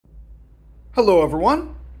Hello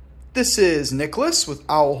everyone, this is Nicholas with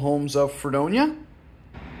Homes of Fredonia,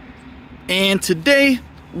 and today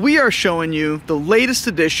we are showing you the latest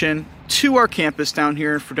addition to our campus down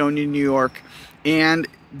here in Fredonia, New York. And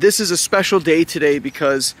this is a special day today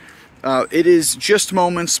because it is just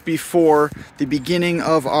moments before the beginning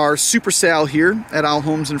of our super sale here at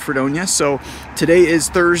Homes in Fredonia. So today is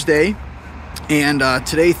Thursday, and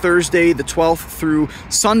today, Thursday the 12th through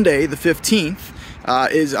Sunday the 15th,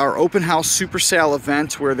 is our open house super sale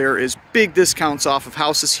event where there is big discounts off of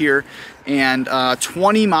houses here, and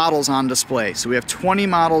 20 models on display. So we have 20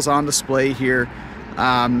 models on display here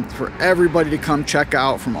for everybody to come check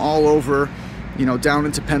out from all over, you know, down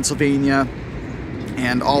into Pennsylvania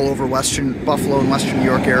and all over Western Buffalo and Western New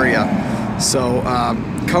York area. So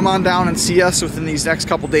come on down and see us within these next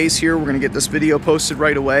couple days here. We're going to get this video posted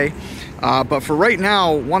right away. But for right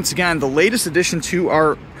now, once again, the latest addition to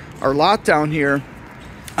our lot down here,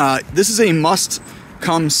 this is a must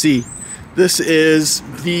come see. This is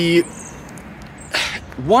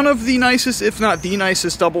one of the nicest, if not the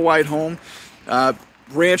nicest, double wide home,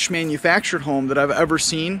 ranch manufactured home that I've ever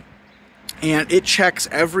seen, and it checks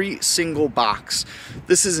every single box.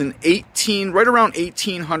 This is an right around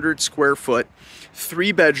 1,800 square foot,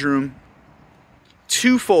 3-bedroom,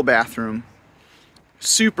 2 full bathroom,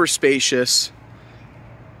 super spacious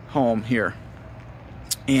home here.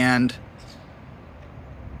 And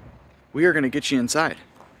we are going to get you inside.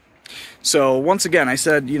 So once again, I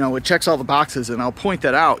said, you know, it checks all the boxes, and I'll point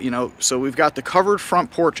that out, you know. So we've got the covered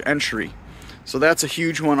front porch entry. So that's a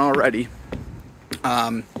huge one already,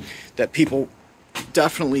 that people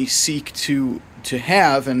definitely seek to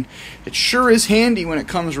have, and it sure is handy when it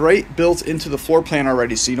comes right built into the floor plan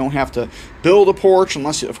already, so you don't have to build a porch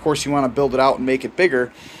unless, of course, you want to build it out and make it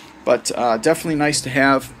bigger. But definitely nice to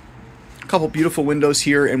have. Couple beautiful windows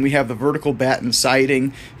here, and we have the vertical batten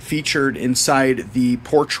siding featured inside the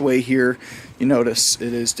porchway here. You notice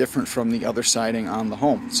it is different from the other siding on the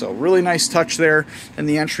home, so really nice touch there. In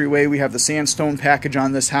the entryway, we have the sandstone package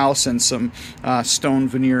on this house and some stone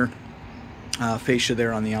veneer fascia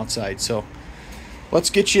there on the outside. So let's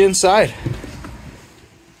get you inside.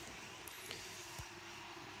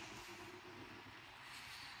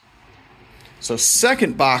 So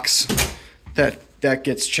second box that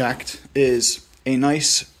gets checked is a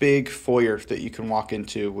nice big foyer that you can walk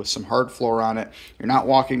into with some hard floor on it. You're not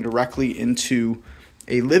walking directly into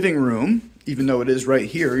a living room, even though it is right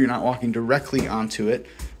here. You're not walking directly onto it,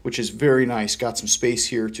 which is very nice. Got some space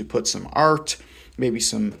here to put some art, maybe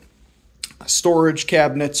some storage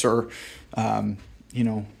cabinets, or you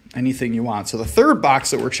know, anything you want. So the third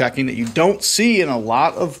box that we're checking that you don't see in a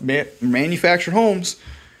lot of manufactured homes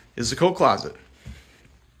is the coat closet.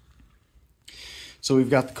 So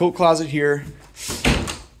we've got the coat closet here.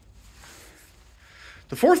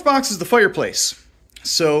 The fourth box is the fireplace.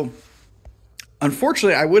 So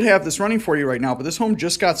unfortunately, I would have this running for you right now, but this home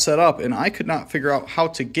just got set up and I could not figure out how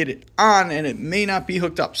to get it on, and it may not be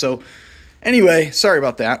hooked up. So anyway, sorry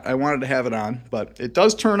about that. I wanted to have it on, but it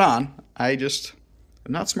does turn on. I'm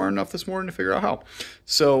not smart enough this morning to figure out how.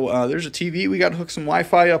 So there's a TV we got to hook some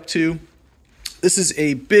Wi-Fi up to. This is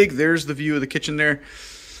there's the view of the kitchen there.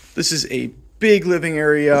 This is a big living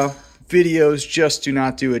area. Videos just do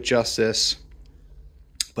not do it justice,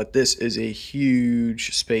 but this is a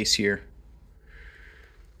huge space here.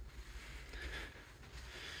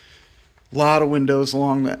 A lot of windows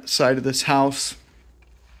along that side of this house.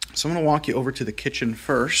 So I'm going to walk you over to the kitchen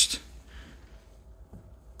first.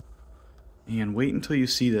 And wait until you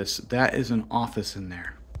see this. That is an office in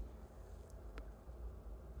there.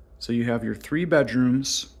 So you have your 3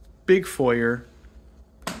 bedrooms, big foyer,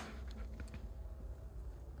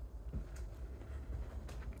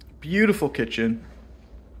 beautiful kitchen,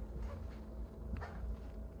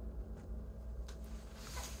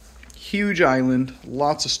 huge island,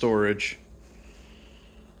 lots of storage.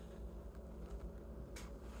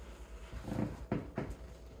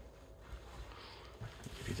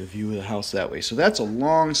 Give you the view of the house that way. So that's a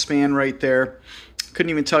long span right there.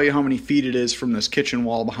 Couldn't even tell you how many feet it is from this kitchen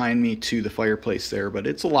wall behind me to the fireplace there, but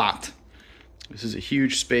it's a lot. This is a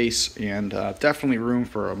huge space, and definitely room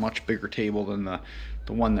for a much bigger table than the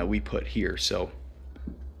one that we put here. So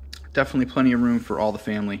definitely plenty of room for all the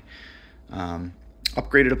family.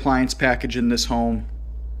 Upgraded appliance package in this home.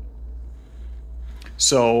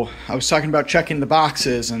 So I was talking about checking the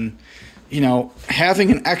boxes, and you know,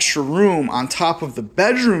 having an extra room on top of the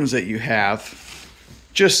bedrooms that you have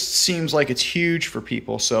just seems like it's huge for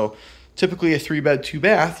people. So typically a 3-bed,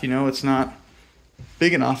 2-bath, you know, it's not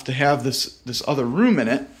big enough to have this other room in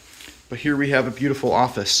it, but here we have a beautiful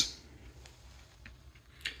office.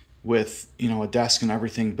 with, you know, a desk and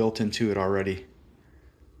everything built into it already.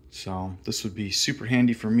 So this would be super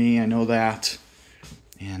handy for me, I know that.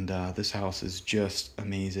 And this house is just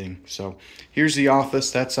amazing. So here's the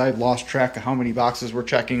office. That's, I lost track of how many boxes we're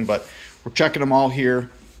checking, but we're checking them all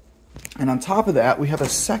here. And on top of that, we have a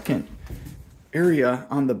second area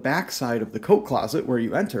on the back side of the coat closet where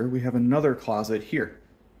you enter. We have another closet here.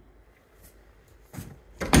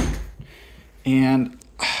 And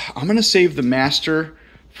I'm gonna save the master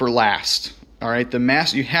for last. All right, the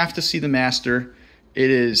master, you have to see the master.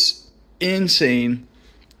 It is insane.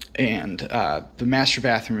 And the master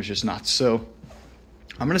bathroom is just nuts. So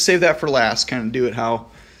I'm gonna save that for last, kind of do it how,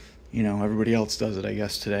 you know, everybody else does it, I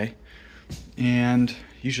guess, today. And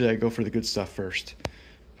usually I go for the good stuff first.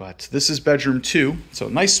 But this is bedroom 2. So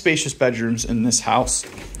nice spacious bedrooms in this house.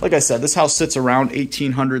 Like I said, this house sits around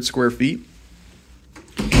 1,800 square feet.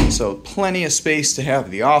 So plenty of space to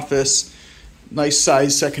have the office, nice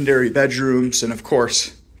size secondary bedrooms, and of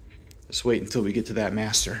course, just wait until we get to that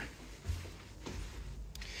master.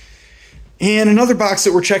 And another box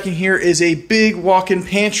that we're checking here is a big walk-in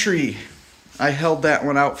pantry. I held that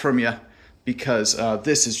one out from you because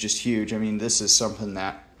this is just huge. I mean, this is something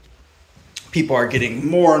that people are getting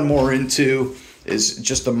more and more into, is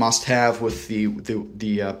just a must-have with the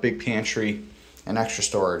big pantry and extra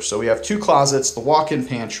storage. So we have 2 closets, the walk-in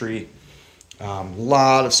pantry,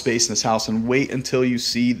 lot of space in this house, and wait until you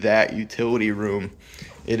see that utility room.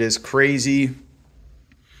 It is crazy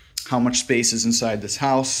how much space is inside this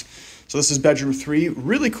house. So this is bedroom 3.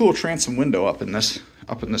 Really cool transom window up in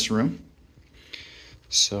this room.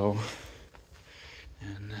 So,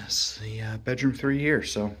 and that's the bedroom 3 here.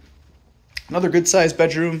 So another good sized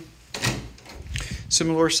bedroom.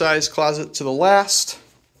 Similar size closet to the last.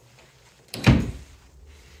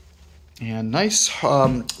 And nice,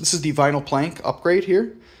 this is the vinyl plank upgrade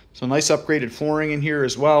here. So nice upgraded flooring in here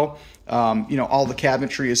as well. You know, all the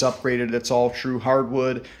cabinetry is upgraded. It's all true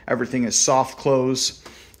hardwood. Everything is soft close.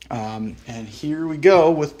 And here we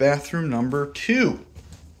go with bathroom number 2.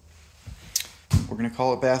 We're gonna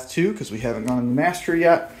call it bath 2 because we haven't gone in the master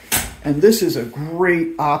yet. And this is a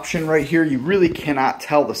great option right here. You really cannot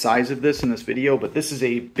tell the size of this in this video, but this is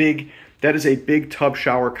a big, that is a big tub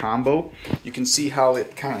shower combo. You can see how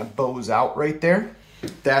it kind of bows out right there.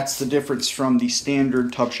 That's the difference from the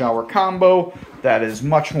standard tub shower combo. That is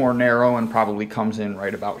much more narrow and probably comes in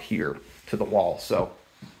right about here to the wall. So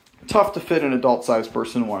tough to fit an adult-sized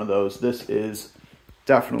person in one of those. This is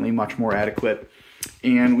definitely much more adequate.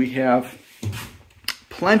 And we have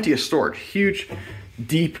plenty of storage. Huge,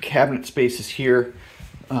 deep cabinet spaces here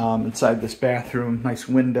inside this bathroom. Nice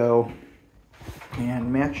window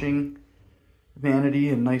and matching vanity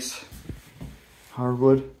and nice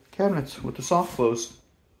hardwood cabinets with the soft close.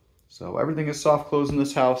 So everything is soft close in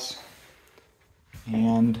this house.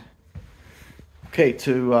 And okay,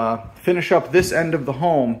 to finish up this end of the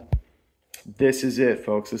home, this is it,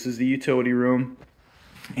 folks. This is the utility room.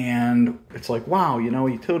 And it's like, wow, you know,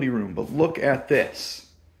 a utility room, but look at this.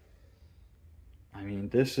 I mean,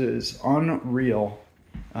 this is unreal.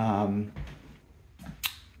 The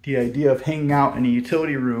idea of hanging out in a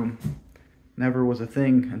utility room never was a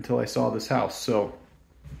thing until I saw this house. So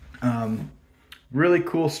really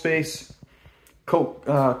cool space.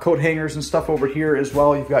 Coat hangers and stuff over here as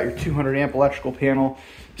well. You've got your 200 amp electrical panel,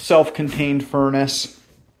 self-contained furnace.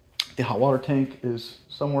 The hot water tank is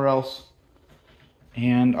somewhere else.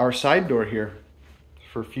 And our side door here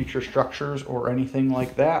for future structures or anything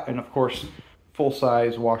like that. And of course,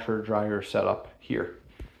 full-size washer dryer setup here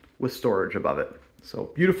with storage above it. So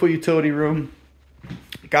beautiful utility room.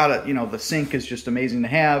 Got it, you know, the sink is just amazing to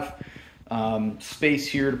have. Space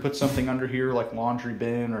here to put something under here like laundry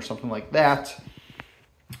bin or something like that.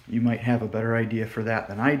 You might have a better idea for that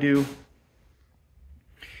than I do.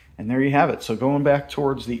 And there you have it. So going back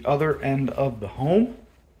towards the other end of the home.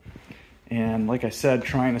 And like I said,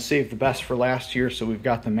 trying to save the best for last year. So we've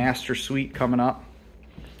got the master suite coming up.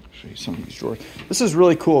 I'll show you some of these drawers. This is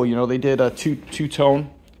really cool. You know, they did a two-tone,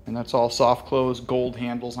 and that's all soft close, gold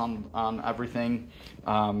handles on everything.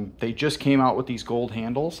 They just came out with these gold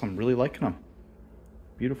handles. I'm really liking them.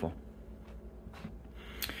 Beautiful.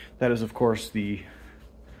 That is, of course, the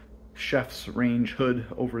chef's range hood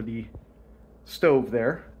over the stove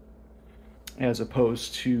there, as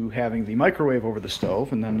opposed to having the microwave over the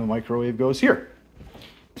stove, and then the microwave goes here.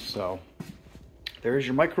 So there's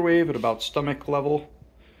your microwave at about stomach level.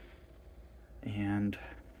 And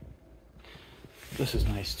this is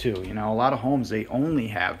nice too. You know, a lot of homes, they only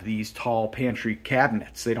have these tall pantry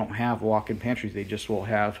cabinets. They don't have walk-in pantries. They just will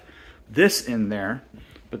have this in there,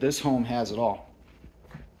 but this home has it all.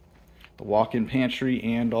 The walk-in pantry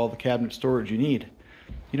and all the cabinet storage you need.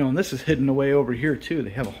 You know, and this is hidden away over here too.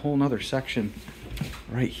 They have a whole nother section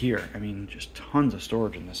right here. I mean, just tons of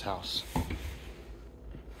storage in this house.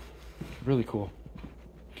 Really cool.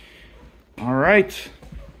 All right.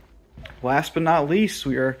 Last but not least,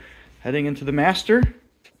 we are heading into the master.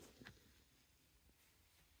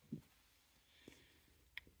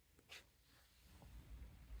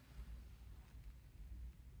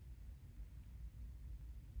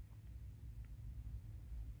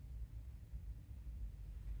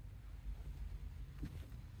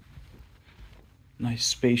 Nice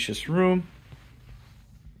spacious room.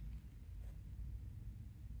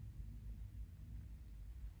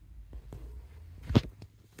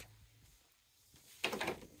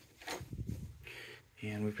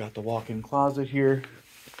 And we've got the walk-in closet here.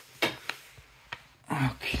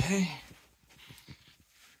 Okay.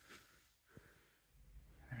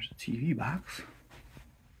 There's a TV box.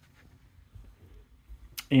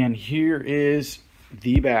 And here is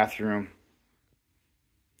the bathroom.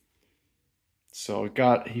 So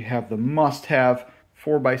you have the must-have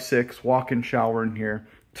 4x6 walk-in shower in here.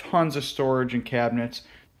 Tons of storage and cabinets.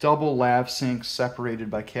 Double lav sinks separated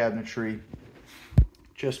by cabinetry.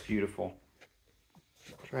 Just beautiful.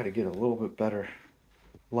 Try to get a little bit better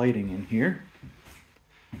lighting in here.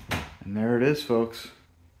 And there it is, folks.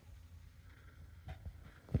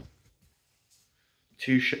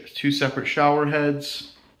 Two separate shower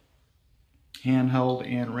heads. Handheld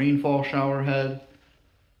and rainfall shower head.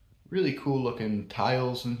 Really cool looking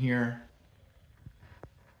tiles in here.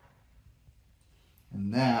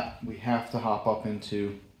 And that we have to hop up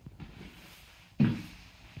into.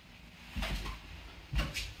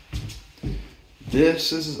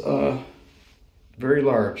 This is very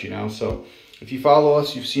large, you know, so if you follow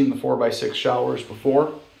us, you've seen the 4x6 showers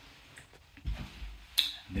before.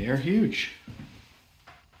 They are huge.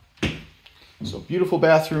 So beautiful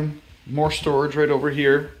bathroom, more storage right over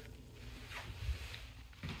here.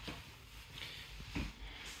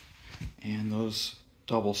 And those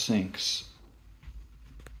double sinks.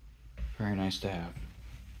 Very nice to have.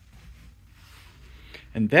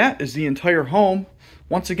 And that is the entire home.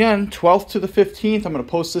 Once again, 12th to the 15th. I'm going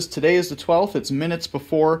to post this today as the 12th. It's minutes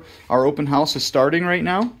before our open house is starting right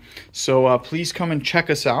now. So please come and check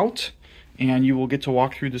us out. And you will get to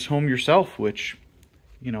walk through this home yourself, which,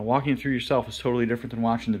 you know, walking through yourself is totally different than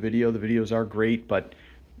watching the video. The videos are great, but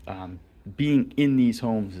being in these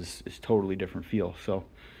homes is totally different feel. So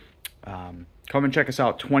come and check us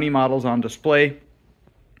out. 20 models on display.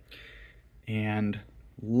 And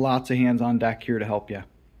lots of hands on deck here to help you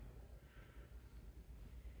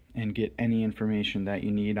and get any information that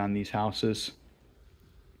you need on these houses.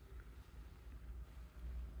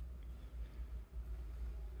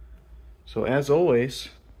 So as always,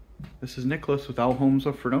 this is Nicholas with Homes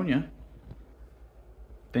of Fredonia.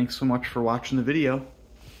 Thanks so much for watching the video.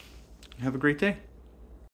 Have a great day.